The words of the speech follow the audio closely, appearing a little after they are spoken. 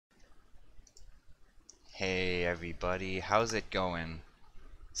Hey everybody, how's it going?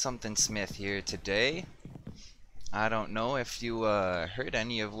 Something Smith here today. I don't know if you heard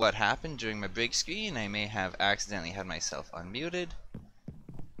any of what happened during my break screen. I may have accidentally had myself unmuted.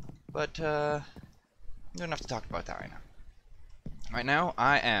 But we don't have to talk about that right now. Right now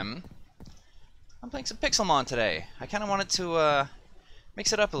I'm playing some Pixelmon today. I kinda wanted to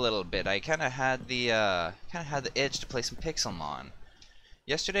mix it up a little bit. I kinda had the itch to play some Pixelmon.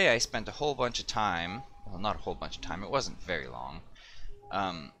 Yesterday I spent a whole bunch of time, well, not a whole bunch of time, it wasn't very long,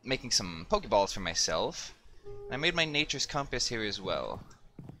 making some Pokeballs for myself. And I made my Nature's Compass here as well.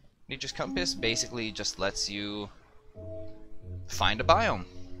 Nature's Compass basically just lets you find a biome.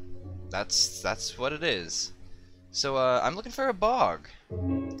 That's what it is. So I'm looking for a bog.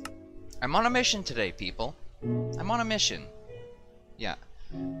 I'm on a mission today, people. I'm on a mission. Yeah.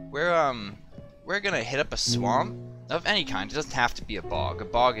 We're gonna hit up a swamp of any kind. It doesn't have to be a bog. A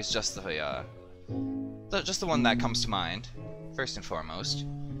bog is just the one that comes to mind, first and foremost.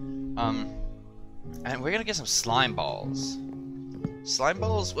 And we're gonna get some slime balls. Slime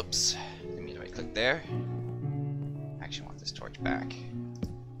balls. Whoops. Let me right click there. I actually want this torch back.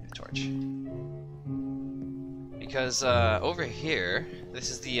 Torch. Because over here, this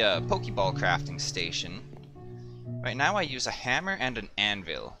is the Pokeball crafting station. Right now, I use a hammer and an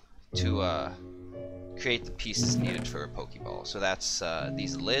anvil to create the pieces needed for a Pokeball. So that's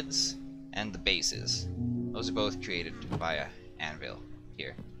these lids and the bases. Those are both created via anvil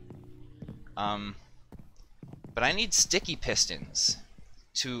here. But I need sticky pistons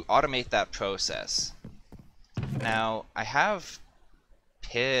to automate that process. Now, I have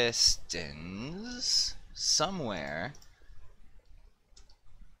pistons somewhere.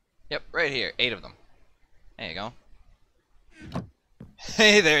 Yep, right here, 8 of them. There you go.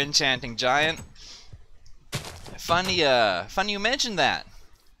 Hey there, enchanting giant. Funny you mentioned that.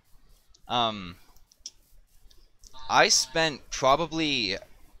 I spent probably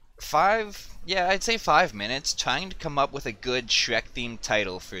I'd say 5 minutes trying to come up with a good Shrek-themed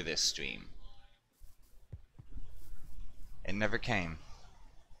title for this stream. It never came.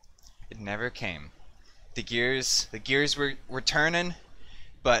 It never came. The gears were turning,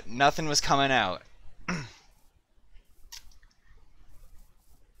 but nothing was coming out.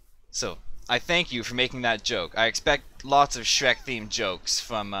 So, I thank you for making that joke. I expect lots of Shrek-themed jokes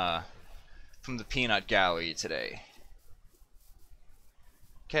from the peanut gallery today.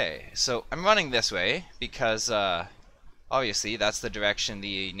 Okay, so I'm running this way because obviously that's the direction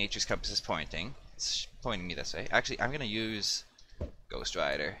the Nature's Compass is pointing. It's pointing me this way. Actually, I'm gonna use Ghost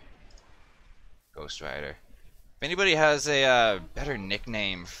Rider. Ghost Rider. If anybody has a better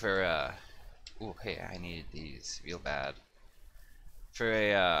nickname for ooh, hey, I needed these real bad.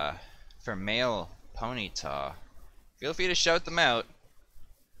 For male Ponyta, feel free to shout them out.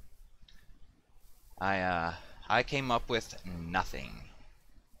 I came up with nothing.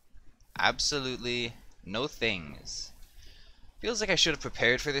 Absolutely no things. Feels like I should have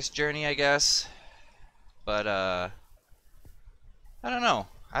prepared for this journey, I guess. But I don't know.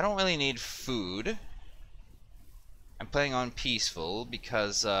 I don't really need food. I'm playing on peaceful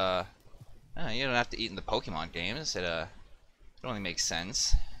because you don't have to eat in the Pokemon games. It only makes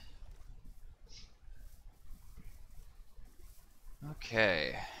sense.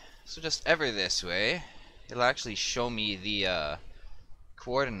 Okay. So just ever this way, it'll actually show me the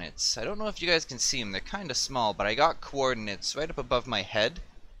coordinates. I don't know if you guys can see them. They're kind of small, but I got coordinates right up above my head.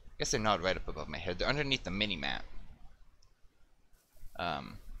 I guess they're not right up above my head. They're underneath the mini-map.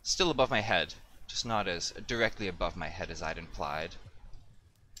 Still above my head, just not as directly above my head as I'd implied.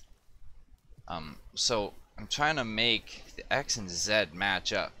 So I'm trying to make the X and Z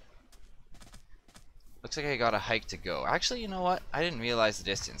match up. Looks like I got a hike to go. Actually, you know what? I didn't realize the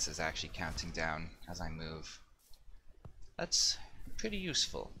distance is actually counting down as I move. That's pretty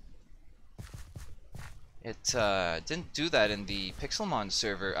useful. It didn't do that in the Pixelmon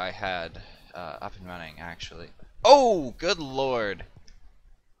server I had up and running, actually. Oh, good lord!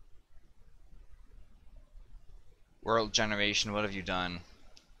 World Generation, what have you done?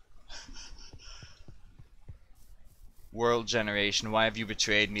 World Generation, why have you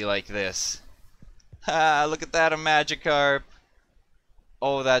betrayed me like this? Ha! Look at that, a Magikarp!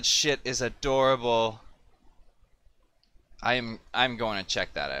 Oh, that shit is adorable. I'm going to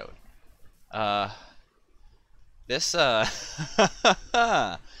check that out. This that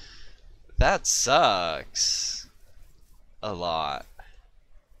sucks a lot.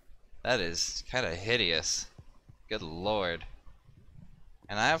 That is kind of hideous. Good lord.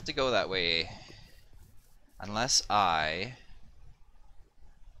 And I have to go that way unless I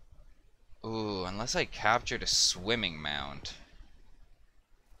captured a swimming mount.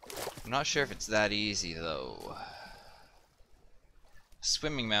 I'm not sure if it's that easy though.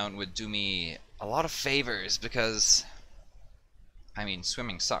 Swimming mount would do me a lot of favors because, I mean,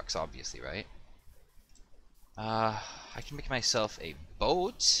 swimming sucks, obviously, right? I can make myself a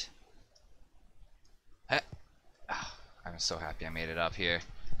boat. I'm so happy I made it up here.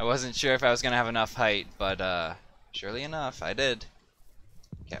 I wasn't sure if I was gonna have enough height, but surely enough, I did.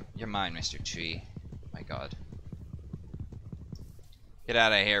 Okay, you're mine, Mr. Tree. My God. Get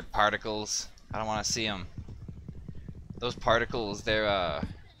out of here, particles. I don't want to see them. Those particles, they're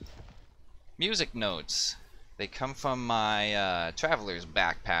music notes. They come from my traveler's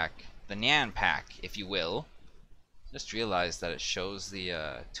backpack, the Nyan pack, if you will. Just realized that it shows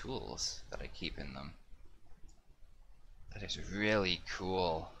the tools that I keep in them. That is really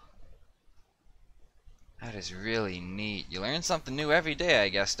cool. That is really neat. You learn something new every day, I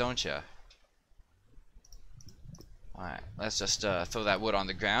guess, don't you? Alright, let's just throw that wood on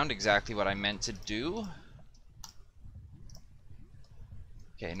the ground, exactly what I meant to do.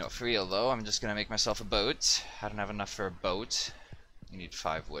 Okay, no, for real though, I'm just gonna make myself a boat. I don't have enough for a boat. You need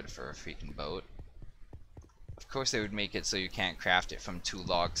 5 wood for a freaking boat. Of course they would make it so you can't craft it from 2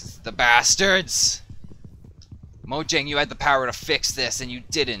 logs. The bastards! Mojang, you had the power to fix this and you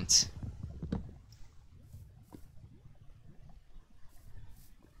didn't.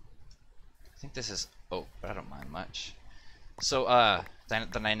 I think this is... oh, but I don't mind much. So, the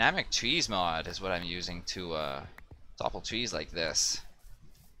dynamic trees mod is what I'm using to topple trees like this.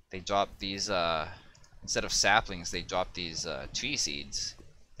 They drop these, instead of saplings, they drop these tree seeds.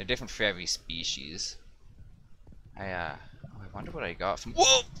 They're different for every species. I wonder what I got from...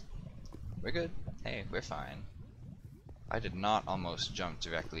 whoa! We're good. Hey, we're fine. I did not almost jump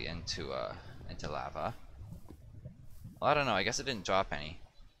directly into lava. Well, I don't know. I guess it didn't drop any.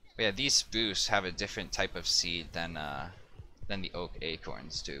 But yeah, these spruce have a different type of seed than the oak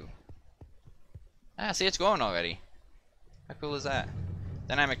acorns do. Ah, see, it's growing already. How cool is that?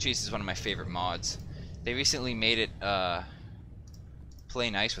 Dynamic trees is one of my favorite mods. They recently made it play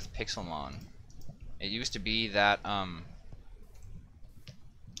nice with Pixelmon. It used to be that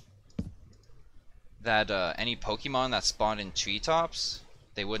any Pokemon that spawned in treetops,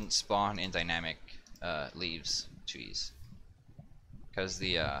 they wouldn't spawn in dynamic leaves trees, because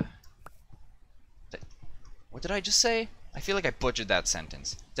what did I just say? I feel like I butchered that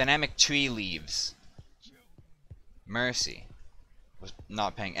sentence. Dynamic tree leaves. Mercy. Was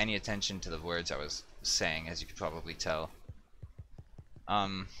not paying any attention to the words I was saying, as you could probably tell.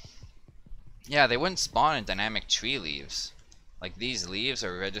 Yeah, they wouldn't spawn in dynamic tree leaves. Like, these leaves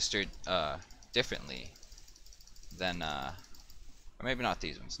are registered differently than or maybe not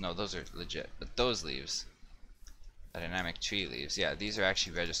these ones. No, those are legit. But those leaves, the dynamic tree leaves, yeah, these are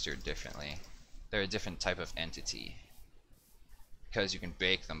actually registered differently. They're a different type of entity because you can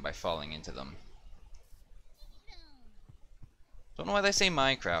break them by falling into them. Don't know why they say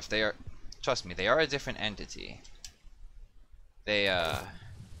Minecraft. They are, trust me, they are a different entity.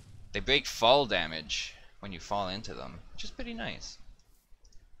 They break fall damage when you fall into them, which is pretty nice.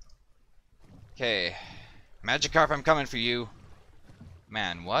 Okay, Magikarp, I'm coming for you.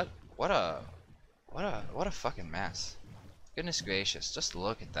 Man, what a fucking mess. Goodness gracious, just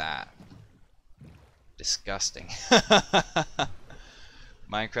look at that. Disgusting.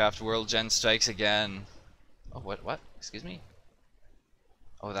 Minecraft World Gen strikes again. Oh, what? Excuse me?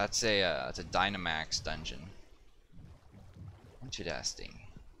 Oh, that's a Dynamax dungeon. Interesting.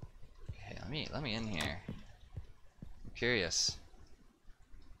 Okay, let me in here. I'm curious.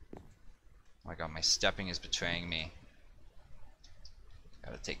 Oh my god, my stepping is betraying me.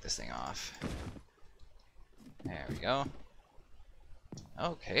 Gotta take this thing off. There we go.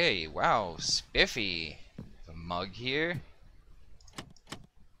 Okay, wow, spiffy. A mug here.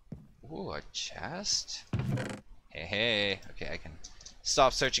 Ooh, a chest. Hey. Okay, I can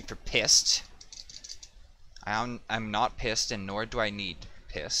stop searching for pissed. I'm not pissed, and nor do I need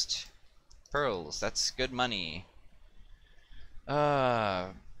pissed. Pearls, that's good money.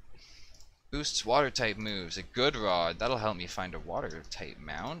 Boosts water type moves. A good rod. That'll help me find a water type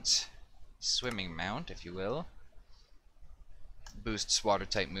mount. Swimming mount, if you will. Boosts water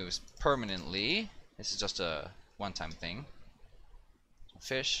type moves permanently. This is just a one-time thing.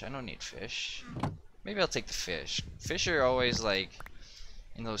 Fish. I don't need fish. Maybe I'll take the fish. Fish are always like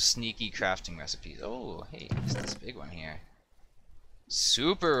in those sneaky crafting recipes. Oh, hey, it's this big one here.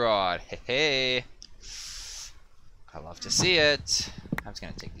 Super rod. Hey. I love to see it. I'm just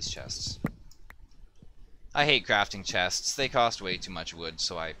gonna take these chests. I hate crafting chests. They cost way too much wood,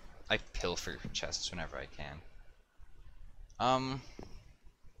 so I pilfer chests whenever I can.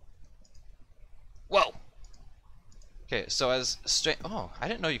 Whoa! Okay, so as straight. Oh, I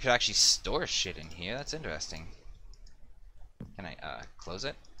didn't know you could actually store shit in here. That's interesting. Can I close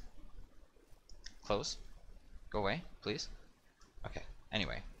it? Close. Go away, please. Okay.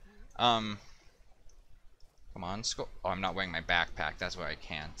 Anyway, come on, scroll. Oh, I'm not wearing my backpack. That's why I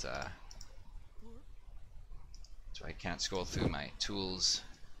can't. That's why I can't scroll through my tools.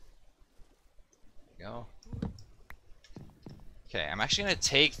 There we go. Okay, I'm actually gonna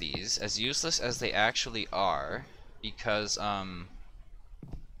take these, as useless as they actually are, because Can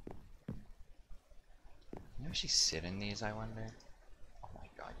you actually sit in these, I wonder? Oh my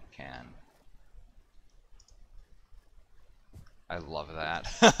god, you can. I love that.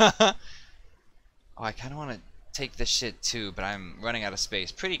 Oh, I kinda wanna take this shit too, but I'm running out of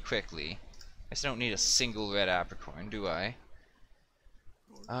space pretty quickly. I just don't need a single red apricorn, do I?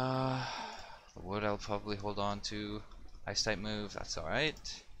 The wood I'll probably hold on to. Ice type move, that's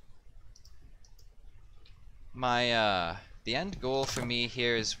alright. My, the end goal for me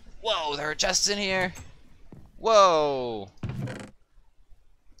here is... Whoa, there are chests in here! Whoa!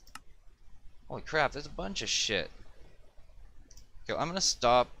 Holy crap, there's a bunch of shit. Okay, well, I'm gonna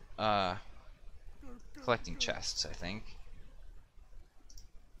stop, collecting chests, I think.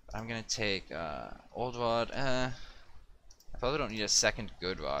 I'm gonna take, old rod, I probably don't need a second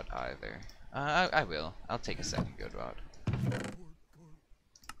good rod either. I will. I'll take a second good rod.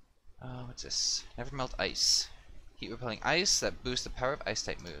 What's this? Never melt ice. Heat repelling ice that boosts the power of ice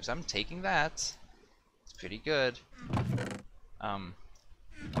type moves. I'm taking that. It's pretty good.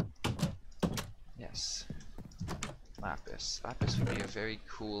 Yes. Lapis. Lapis would be a very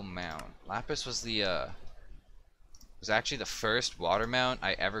cool mount. Lapis was the was actually the first water mount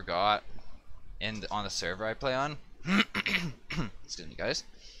I ever got on the server I play on. Excuse me, guys.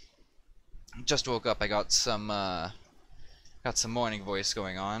 Just woke up. I got some morning voice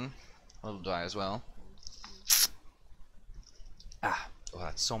going on. A little dry as well. Ah, oh,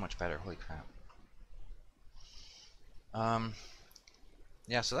 that's so much better. Holy crap.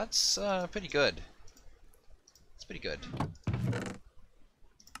 Yeah, so that's pretty good. It's pretty good.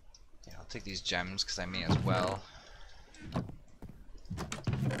 Yeah, I'll take these gems because I may as well.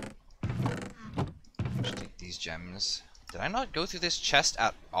 Just take these gems. Did I not go through this chest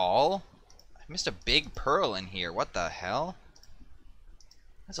at all? I missed a big pearl in here. What the hell?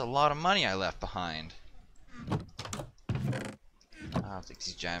 That's a lot of money I left behind. I'll take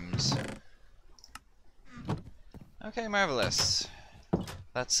these gems. Okay, marvelous.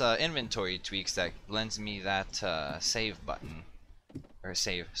 That's inventory tweaks that lends me that save button. Or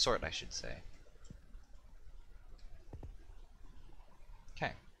save sort, I should say.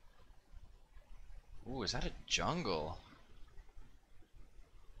 Okay. Ooh, is that a jungle?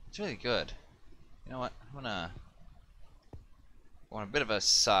 It's really good. You know what? I'm gonna go on a bit of a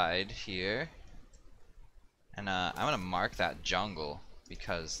side here. And I'm gonna mark that jungle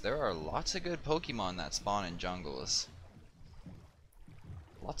because there are lots of good Pokemon that spawn in jungles.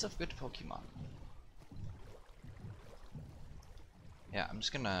 Lots of good Pokemon. Yeah, I'm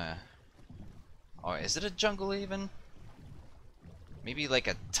just gonna... Oh, is it a jungle even? Maybe like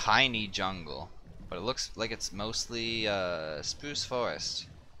a tiny jungle. But it looks like it's mostly spruce forest.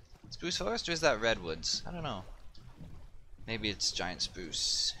 Spruce forest, or is that redwoods? I don't know. Maybe it's giant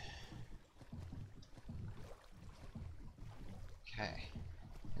spruce. Okay.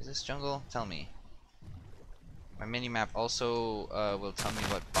 Is this jungle? Tell me. My mini-map also will tell me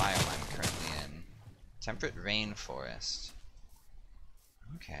what biome I'm currently in. Temperate rainforest.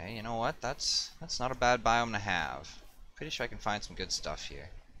 Okay, you know what? That's not a bad biome to have. Pretty sure I can find some good stuff here.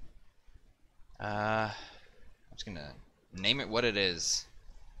 I'm just gonna name it what it is.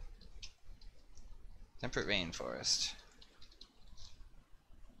 Temperate rainforest.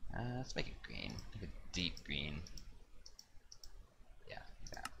 Let's make it green. Like a deep green. Yeah,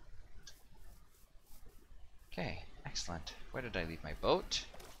 like that. Okay, excellent. Where did I leave my boat?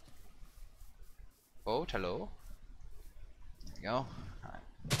 Boat, hello? There we go. Alright.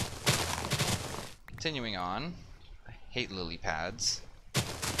 Continuing on. I hate lily pads.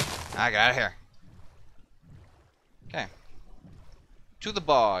 Ah, get out of here. Okay. To the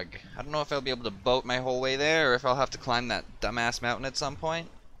bog. I don't know if I'll be able to boat my whole way there, or if I'll have to climb that dumbass mountain at some point.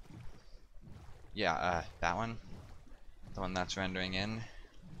 Yeah, that one. The one that's rendering in.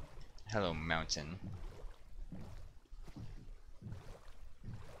 Hello, mountain.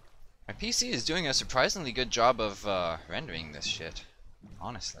 My PC is doing a surprisingly good job of rendering this shit.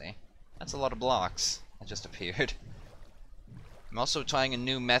 Honestly. That's a lot of blocks that just appeared. I'm also trying a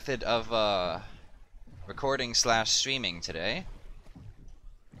new method of recording / streaming today.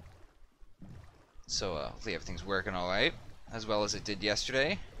 So hopefully everything's working alright, as well as it did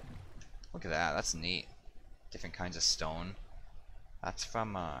yesterday. Look at that, that's neat. different kinds of stone. That's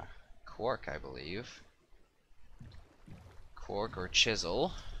from quark, I believe. Quark or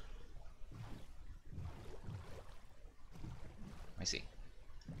chisel. Let me see.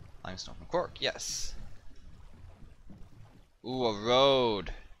 Limestone from quark, yes. Ooh, a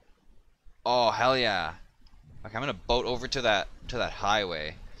road. Oh, hell yeah. Okay, I'm gonna boat over to that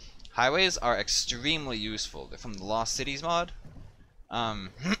highway. Highways are extremely useful. They're from the Lost Cities mod.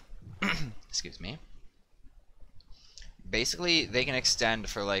 Excuse me. Basically, they can extend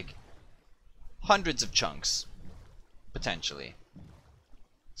for like hundreds of chunks, potentially.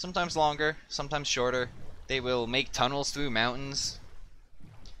 Sometimes longer, sometimes shorter. They will make tunnels through mountains,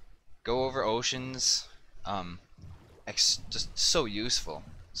 go over oceans. Just so useful.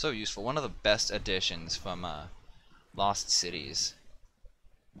 So useful. One of the best additions from Lost Cities.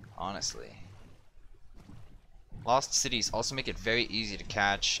 Honestly. Lost Cities also make it very easy to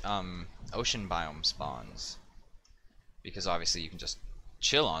catch ocean biome spawns. Because obviously you can just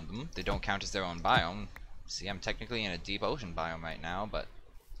chill on them. They don't count as their own biome. See, I'm technically in a deep ocean biome right now, but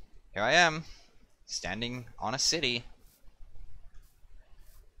here I am, standing on a city.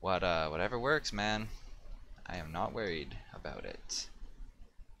 Whatever works, man. I am not worried about it.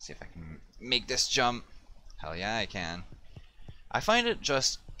 See if I can make this jump. Hell yeah, I can. I find it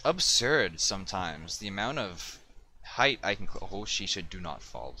just absurd sometimes, the amount of height I can oh, Shisha, do not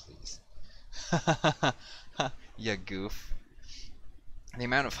fall, please. Ya goof. The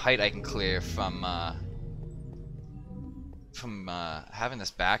amount of height I can clear from having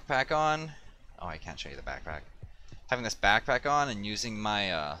this backpack on. Oh, I can't show you the backpack. Having this backpack on and using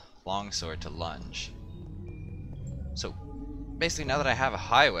my longsword to lunge. So basically, now that I have a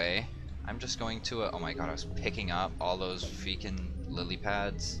highway, I'm just going to oh my god, I was picking up all those freaking lily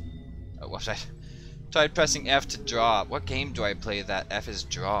pads. Oh, what I tried pressing F to drop. What game do I play that F is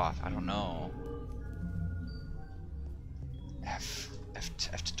drop? I don't know. F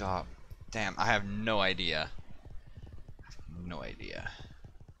to drop. Damn, I have no idea. No idea.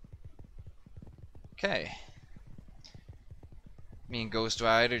 Okay. Me and Ghost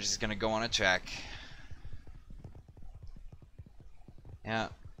Rider just gonna go on a trek. Yeah.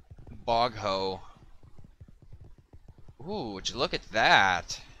 Bog hoe. Ooh, would you look at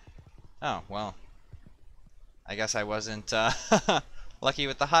that? Oh, well. I guess I wasn't lucky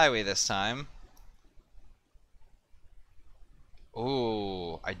with the highway this time.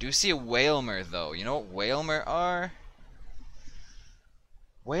 Ooh, I do see a whalemer though. You know what whalemer are?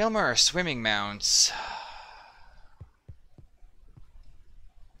 Whalemer are swimming mounts.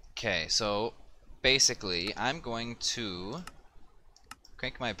 Okay, so basically I'm going to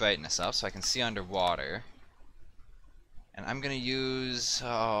crank my brightness up so I can see underwater. And I'm gonna use,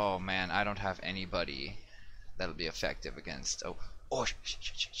 oh man, I don't have anybody that'll be effective against, oh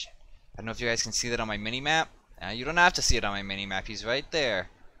shit. I don't know if you guys can see that on my mini-map. You don't have to see it on my mini-map, he's right there.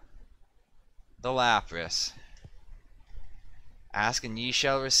 The Lapras. Ask and ye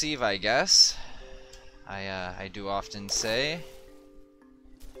shall receive, I guess. I do often say.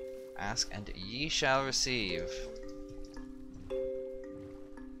 Ask and ye shall receive.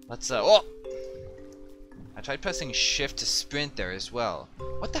 Let's, oh! I tried pressing shift to sprint there as well.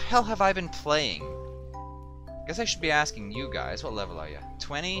 What the hell have I been playing? I guess I should be asking you guys. What level are you?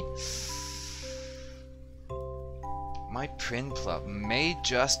 20? My Prinplup may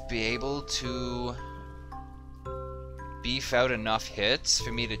just be able to beef out enough hits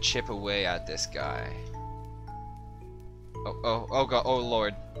for me to chip away at this guy. Oh god, oh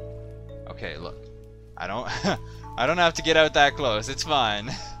lord. Okay, look. I don't I don't have to get out that close. It's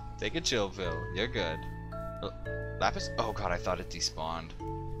fine. Take a chill pill. You're good. Lapis? Oh god, I thought it despawned.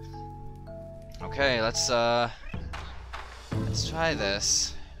 Okay, let's try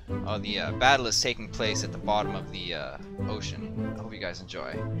this. Oh, the battle is taking place at the bottom of the ocean. I hope you guys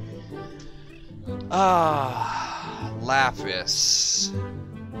enjoy. Lapis.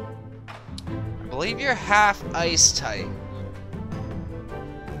 I believe you're half ice type.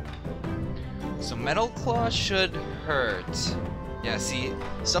 So Metal Claw should hurt. Yeah, see,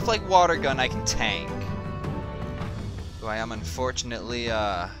 stuff like Water Gun I can tank. Though I am unfortunately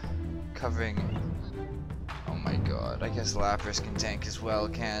covering. Oh my god, I guess Lapras can tank as well,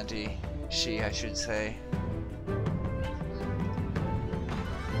 can't he? She, I should say.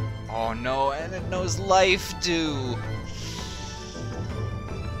 Oh no, and it knows Life Dew!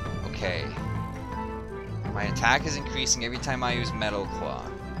 Okay. My attack is increasing every time I use Metal Claw.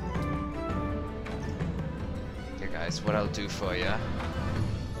 Here guys, what I'll do for you.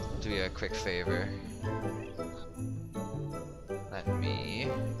 I'll do you a quick favor. Let me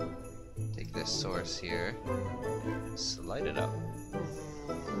take this source here, slide it up.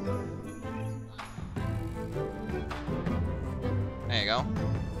 There you go.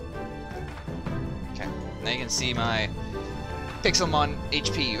 Okay, now you can see my Pixelmon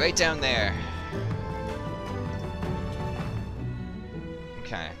HP right down there.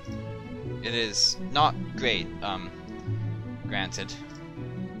 Okay. It is not great, granted.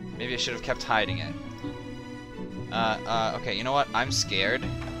 Maybe I should have kept hiding it. Okay, you know what? I'm scared.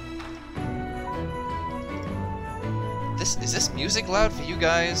 Is this music loud for you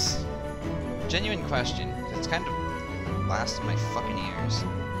guys? Genuine question. It's kind of blasting my fucking ears.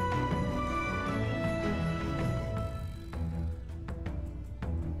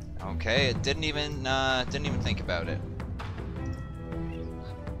 Okay, it didn't even think about it.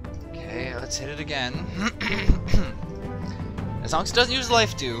 Okay, let's hit it again. As long as it doesn't use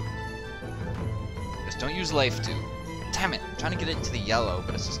life dew. Just don't use life dew. Damn it, I'm trying to get it into the yellow,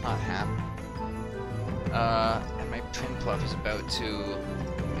 but it's just not happening. And my Prinpluff is about to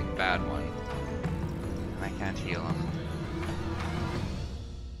make a bad one. And I can't heal him.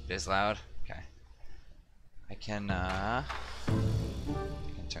 It is loud? Okay. I can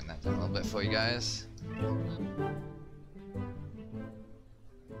turn that down a little bit for you guys.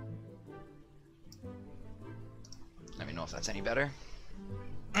 Let me know if that's any better.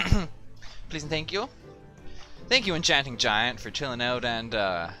 Please and thank you. Thank you, Enchanting Giant, for chilling out and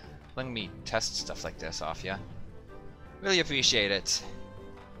letting me test stuff like this off ya. Really appreciate it.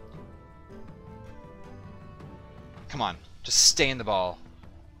 Come on, just stay in the ball.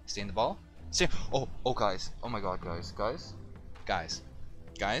 Stay in the ball? Stay. Oh, guys. Oh my god, guys. Guys.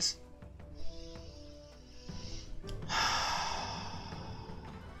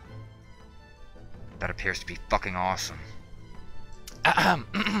 That appears to be fucking awesome.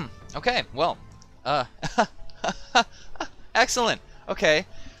 Okay, well, excellent. Okay,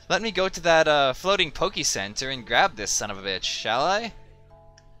 let me go to that floating Poke Center and grab this son of a bitch, shall I?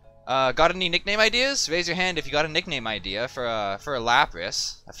 Got any nickname ideas? Raise your hand if you got a nickname idea for a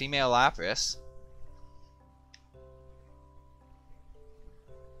Lapras, a female Lapras.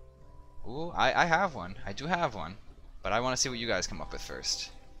 Ooh, I have one. I do have one, but I want to see what you guys come up with first.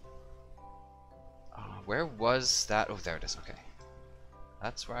 Where was that? Oh, there it is. Okay.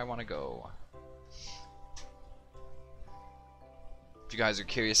 That's where I want to go. If you guys are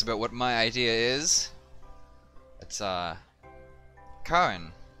curious about what my idea is, it's,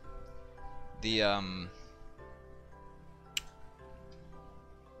 Karen. The,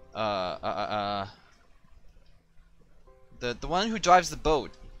 the one who drives the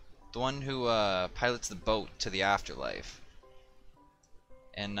boat. The one who, pilots the boat to the afterlife.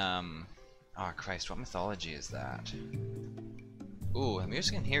 And, oh Christ, what mythology is that? Ooh, the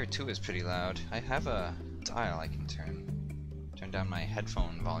music in here too is pretty loud. I have a dial I can turn down my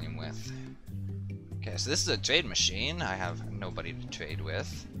headphone volume with. Okay, so this is a trade machine. I have nobody to trade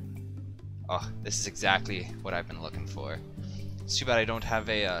with. Oh, this is exactly what I've been looking for. It's too bad I don't have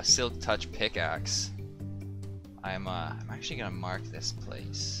a Silk Touch pickaxe. I'm actually gonna mark this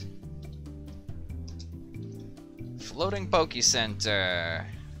place. Floating Poke Center.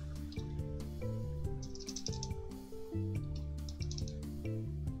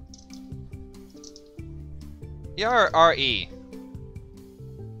 E-R-R-E.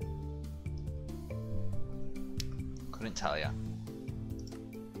 Couldn't tell ya.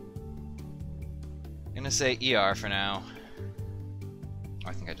 I'm gonna say ER for now. Oh,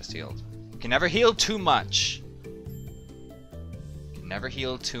 I think I just healed. Can never heal too much. Can never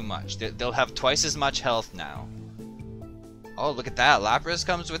heal too much. They'll have twice as much health now. Oh, look at that. Lapras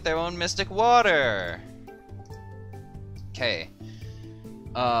comes with their own Mystic Water. Okay.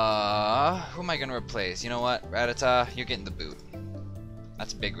 Who am I gonna replace? You know what? Rattata, you're getting the boot.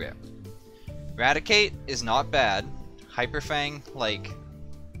 That's a big rip. Raticate is not bad. Hyperfang, like,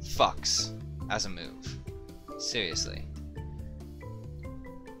 fucks as a move. Seriously.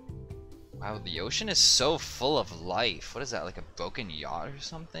 Wow, the ocean is so full of life. What is that, like a broken yacht or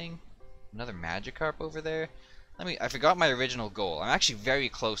something? Another Magikarp over there? I forgot my original goal. I'm actually very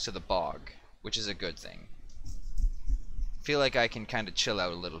close to the bog, which is a good thing. Feel like I can kind of chill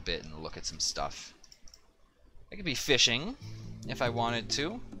out a little bit and look at some stuff. I could be fishing if I wanted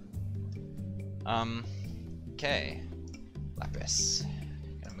to. Okay. Lapras.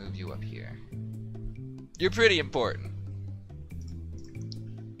 Gonna move you up here. You're pretty important.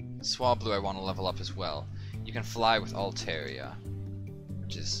 Swablu I want to level up as well. You can fly with Altaria,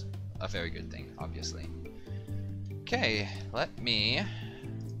 which is a very good thing, obviously. Okay, let me...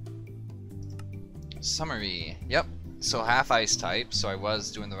 Summary. Yep. So half ice type, so I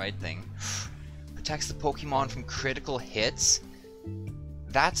was doing the right thing. Protects the Pokemon from critical hits.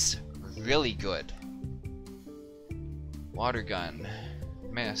 That's really good. Water gun.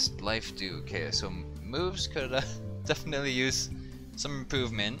 Mist. Life dew. Okay, so moves could definitely use some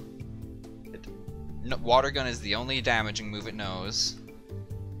improvement. Water gun is the only damaging move it knows.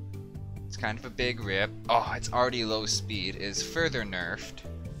 It's kind of a big rip. Oh, it's already low speed is further nerfed.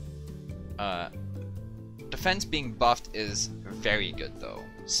 Defense being buffed is very good though.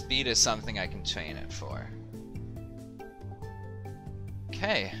 Speed is something I can train it for.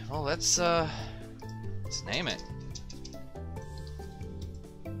 Okay, well let's name it.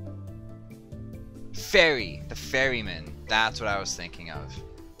 Ferry, the ferryman. That's what I was thinking of.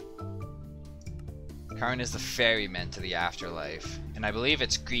 Karn is the ferryman to the afterlife, and I believe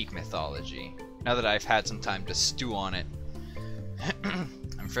it's Greek mythology. Now that I've had some time to stew on it,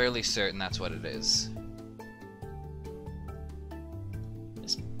 I'm fairly certain that's what it is.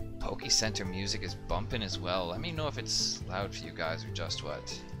 This Poke Center music is bumping as well. Let me know if it's loud for you guys or just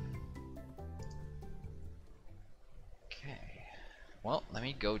what. Okay. Well, let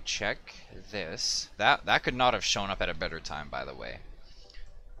me go check this. That could not have shown up at a better time, by the way.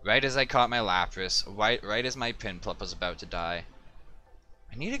 Right as I caught my Lapras, right as my Prinplup was about to die.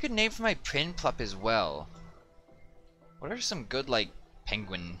 I need a good name for my Prinplup as well. What are some good, like,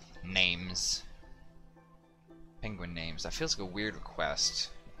 penguin names? Penguin names. That feels like a weird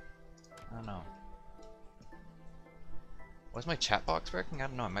request. I don't know. Was my chat box working? I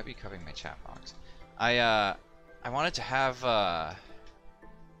don't know. I might be covering my chat box. I wanted to have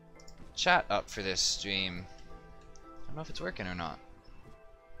chat up for this stream. I don't know if it's working or not.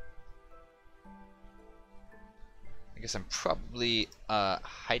 I guess I'm probably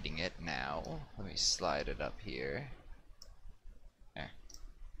hiding it now. Let me slide it up here. There.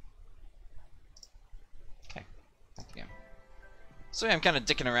 Okay. Back again. So yeah, I'm kind of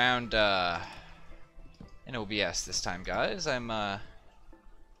dicking around in OBS this time, guys. I'm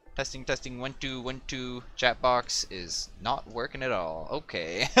testing 1 2 1 2. Chat box is not working at all.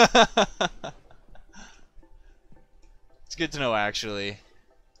 Okay. It's good to know, actually.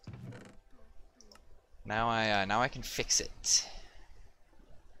 Now I can fix it.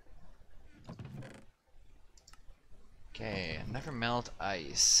 Okay, never melt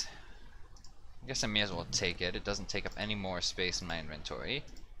ice. I guess I may as well take it. It doesn't take up any more space in my inventory.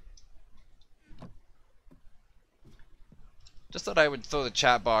 Just thought I would throw the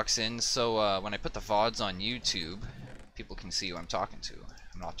chat box in so when I put the VODs on YouTube, people can see who I'm talking to.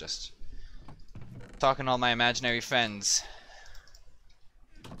 I'm not just talking to all my imaginary friends.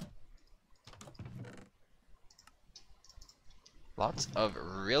 Lots of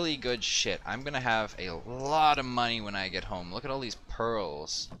really good shit. I'm gonna have a lot of money when I get home. Look at all these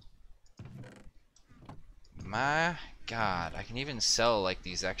pearls. My god, I can even sell like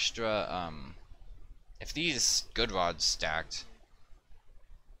these extra, if these good rods stacked.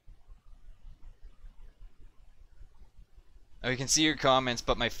 Oh, you can see your comments,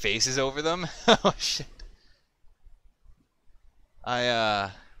 but my face is over them? Oh shit. I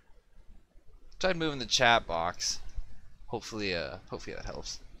tried moving the chat box. Hopefully that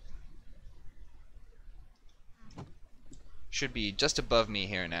helps. Should be just above me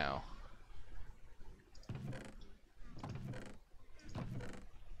here now.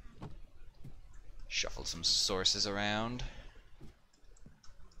 Shuffle some sources around.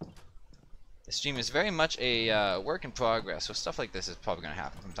 The stream is very much a work in progress, so stuff like this is probably going to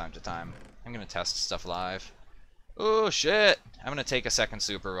happen from time to time. I'm going to test stuff live. Oh shit! I'm going to take a second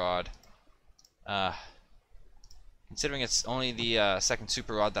super rod. Considering it's only the second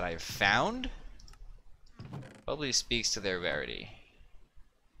super rod that I've found, probably speaks to their rarity.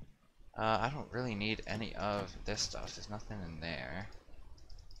 I don't really need any of this stuff. There's nothing in there.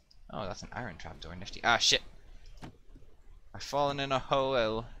 Oh, that's an iron trapdoor. Nifty. Ah, shit! I've fallen in a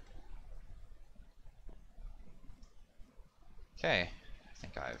hole. Okay. I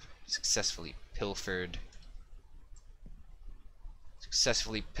think I've successfully pilfered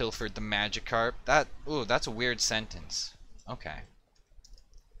the Magikarp. Ooh, that's a weird sentence. Okay.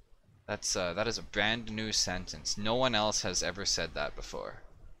 That is a brand new sentence. No one else has ever said that before.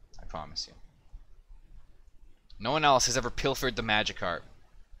 I promise you. No one else has ever pilfered the Magikarp.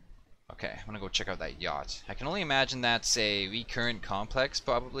 Okay, I'm gonna go check out that yacht. I can only imagine that's a recurrent complex,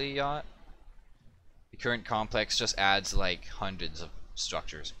 probably, yacht. Recurrent complex just adds like hundreds of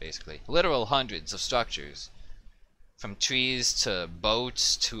structures, basically. Literal hundreds of structures. From trees to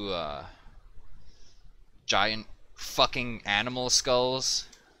boats to giant fucking animal skulls.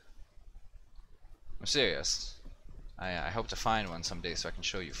 I'm serious. I hope to find one someday so I can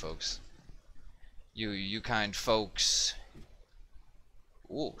show you folks. You kind folks.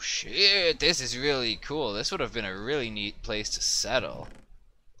 Oh shit, this is really cool. This would have been a really neat place to settle.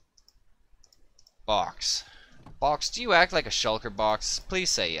 Box. Box, do you act like a shulker, Box? Please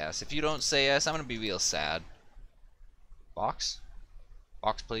say yes. If you don't say yes, I'm gonna be real sad. Box?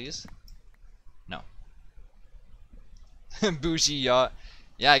 Box, please. No. Bougie yacht.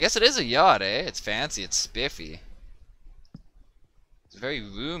 Yeah, I guess it is a yacht, eh? It's fancy, it's spiffy. It's very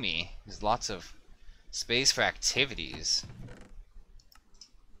roomy. There's lots of space for activities.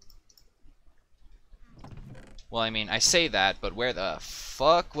 Well, I mean, I say that, but where the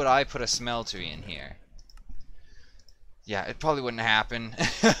fuck would I put a smeltery in here? Yeah, it probably wouldn't happen.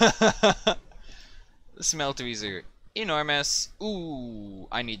 The smelteries are enormous. Ooh,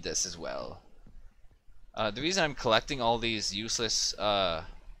 I need this as well. The reason I'm collecting all these useless,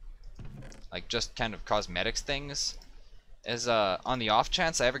 like just kind of cosmetics things, is on the off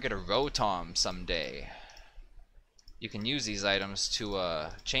chance I ever get a Rotom someday. You can use these items to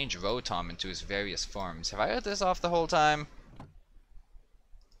change Rotom into his various forms. Have I had this off the whole time?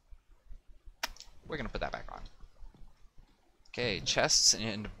 We're gonna put that back on. Okay, chests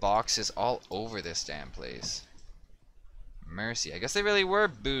and boxes all over this damn place. Mercy, I guess they really were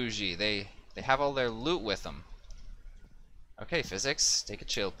bougie. They have all their loot with them. Okay, physics, take a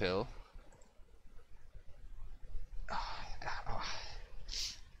chill pill.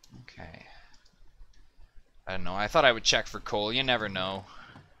 Okay. I don't know, I thought I would check for coal. You never know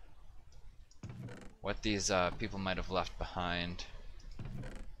what these people might have left behind.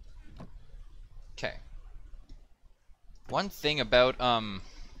 Okay. One thing about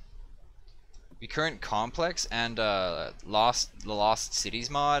Recurrent Complex and the Lost Cities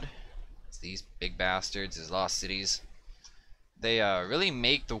mod, it's these big bastards, these Lost Cities, they really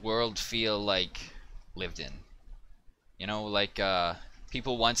make the world feel like lived in. You know, like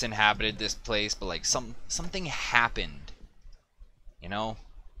people once inhabited this place, but like something happened. You know?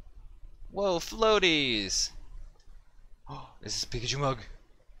 Whoa, floaties! Oh, this is a Pikachu mug.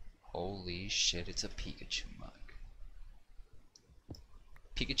 Holy shit, it's a Pikachu mug.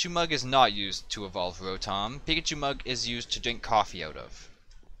 Pikachu mug is not used to evolve Rotom. Pikachu mug is used to drink coffee out of.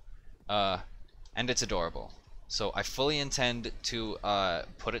 And it's adorable. So I fully intend to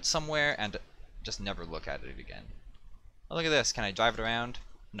put it somewhere and just never look at it again. Oh, look at this. Can I drive it around?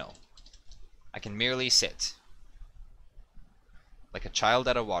 No. I can merely sit. Like a child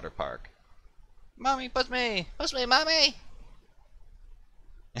at a water park. Mommy, push me! Push me, mommy!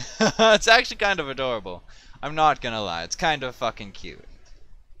 It's actually kind of adorable. I'm not gonna lie. It's kind of fucking cute.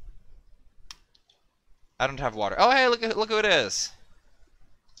 I don't have water. Oh, hey, look who it is.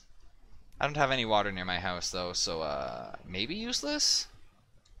 I don't have any water near my house, though, so, maybe useless?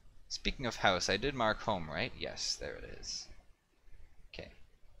 Speaking of house, I did mark home, right? Yes, there it is. Okay.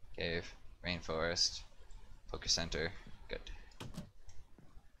 Cave, rainforest, poker center. Good.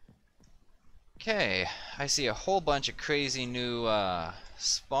 Okay, I see a whole bunch of crazy new,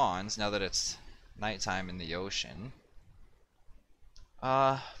 spawns now that it's nighttime in the ocean.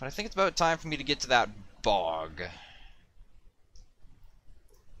 But I think it's about time for me to get to that bog.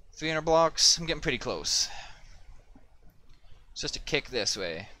 300 blocks, I'm getting pretty close. It's just a kick this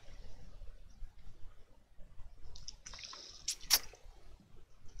way.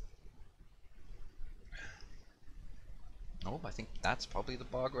 Oh, I think that's probably the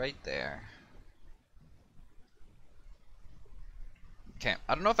bog right there. Okay,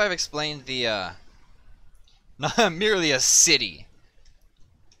 I don't know if I've explained the, not merely a city.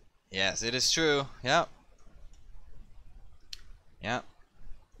 Yes, it is true. Yep. Yep.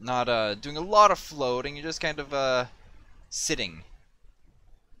 Not doing a lot of floating, you're just kind of sitting.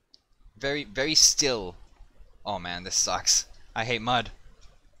 Very, very still. Oh man, this sucks. I hate mud.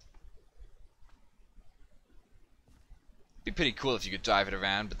 It'd be pretty cool if you could drive it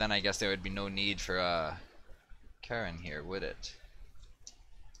around, but then I guess there would be no need for Karen here, would it?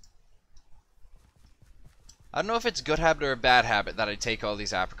 I don't know if it's a good habit or a bad habit that I take all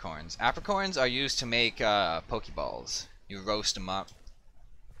these apricorns. Apricorns are used to make Pokeballs. You roast them up,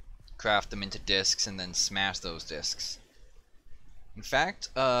 craft them into discs, and then smash those discs. In fact,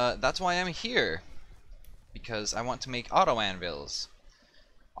 that's why I'm here. Because I want to make auto anvils.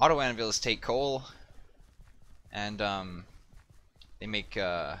 Auto anvils take coal, and they make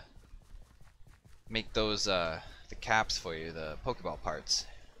those the caps for you, the Pokeball parts.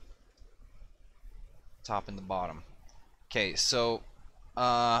 Top and the bottom. Okay, so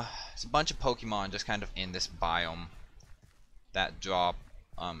it's a bunch of Pokemon just kind of in this biome that drop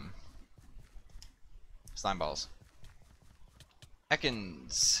slime balls.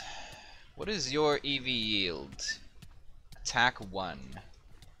 Ekans, what is your EV yield? Attack 1.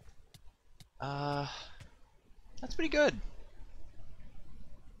 That's pretty good.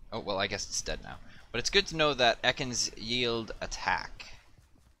 Oh, well, I guess it's dead now. But it's good to know that Ekans yield attack.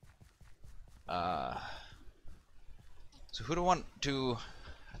 So who do I want to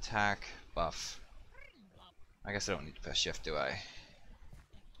attack buff? I guess I don't need to press shift, do I?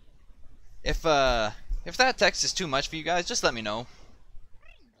 If that text is too much for you guys, just let me know.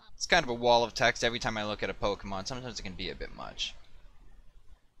 It's kind of a wall of text every time I look at a Pokemon. Sometimes it can be a bit much.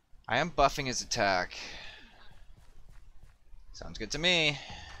 I am buffing his attack. Sounds good to me.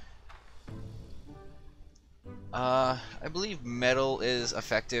 I believe metal is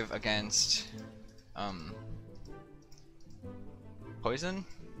effective against poison?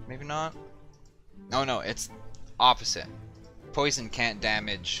 Maybe not? Oh no, it's opposite. Poison can't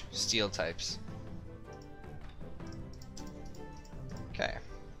damage steel types. Okay.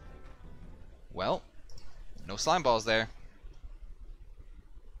 Well, no slime balls there.